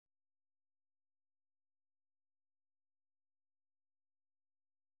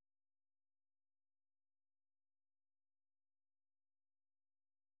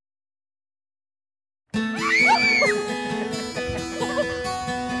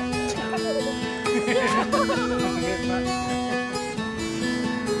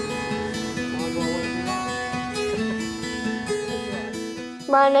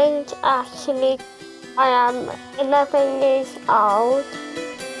My name's Ashley. I am 11 years old.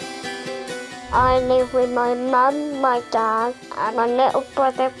 I live with my mum, my dad, and my little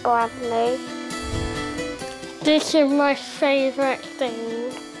brother Bradley. This is my favourite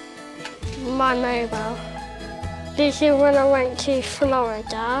thing, my mobile. This is when I went to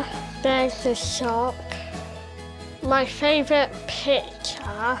Florida. There's the shop. My favourite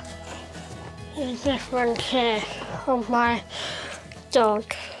picture is this one here of my dog.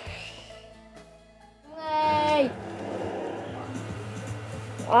 Yay!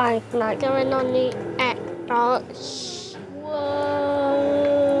 I like going on the Xbox. Whoa!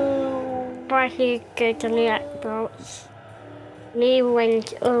 Bradley goes on the Xbox. He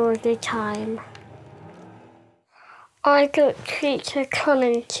wins all the time. I got Treacher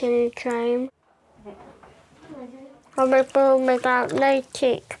Collins Syndrome. I was born without no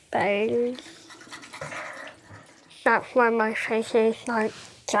cheekbones. That's why my face is like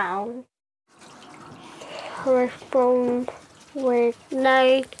down. I was born with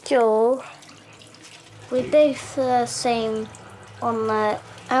no jaw. We're both the same on the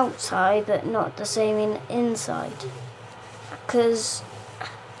outside, but not the same in the inside. Because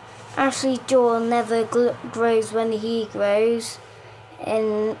Ashley's jaw never grows when he grows,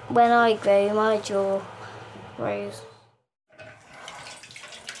 and when I grow, my jaw grows.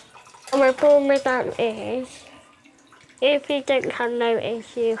 I was born without ears. If you don't have no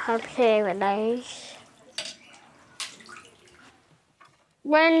ears, you have hearing aids.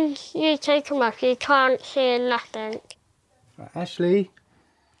 When you take them off, you can't hear nothing. Ashley?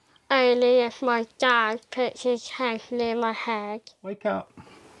 Only if my dad puts his head near my head. Wake up.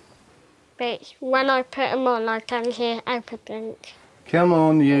 But when I put them on, I can hear everything. Come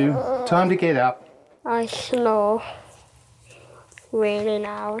on, you. Time to get up. I snore really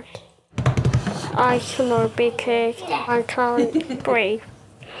loud. I snore because I can't breathe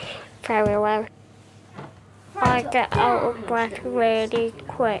very well. I get out of breath really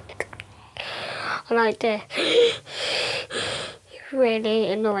quick. I like this. Really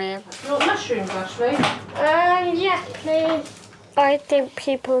annoying. You want mushrooms, Ashley? Yes, please. I think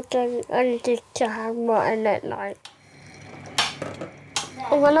people don't understand what I look like.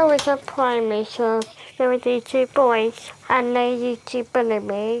 When I was at primary school, there were these two boys and they used to bully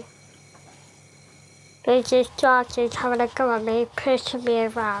me. They just started having a go at me, pushing me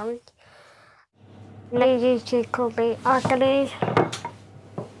around. They used to call me ugly.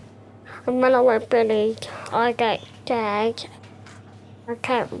 And when I was bullied, I got scared. I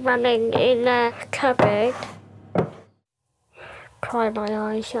kept running in the cupboard, cried my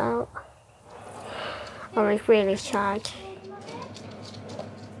eyes out. I was really sad.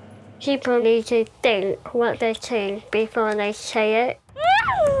 People need to think what they're saying before they say it.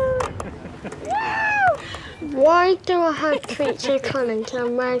 Why do I have Treacher Collins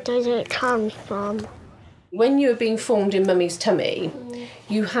and where does it come from? When you were being formed in Mummy's tummy,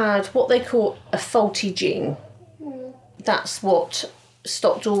 you had what they call a faulty gene. That's what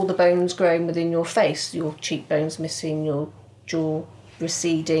stopped all the bones growing within your face, your cheekbones missing, your jaw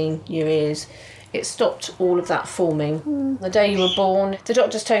receding, your ears. It stopped all of that forming. The day you were born, the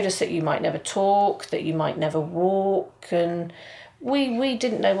doctors told us that you might never talk, that you might never walk, and we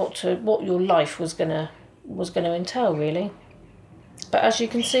didn't know what your life was gonna entail, really. But as you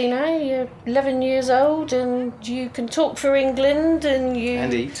can see now, you're 11 years old and you can talk for England and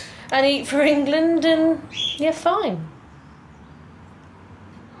eat. And eat for England, and you're fine.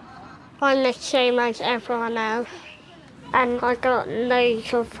 I'm the same as everyone else, and I got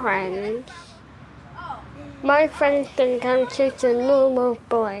loads of friends. My friends think I'm just a normal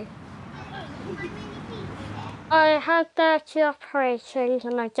boy. I had 30 operations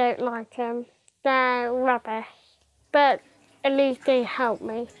and I don't like them. They're rubbish, but at least they help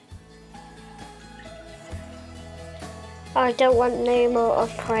me. I don't want no more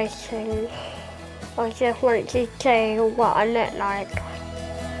operations. I just want to see what I look like.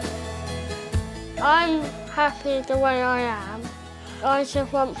 I'm happy the way I am. I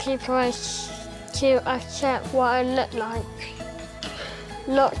just want people to accept what I look like,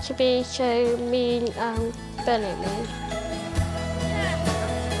 not to be so mean and bully me.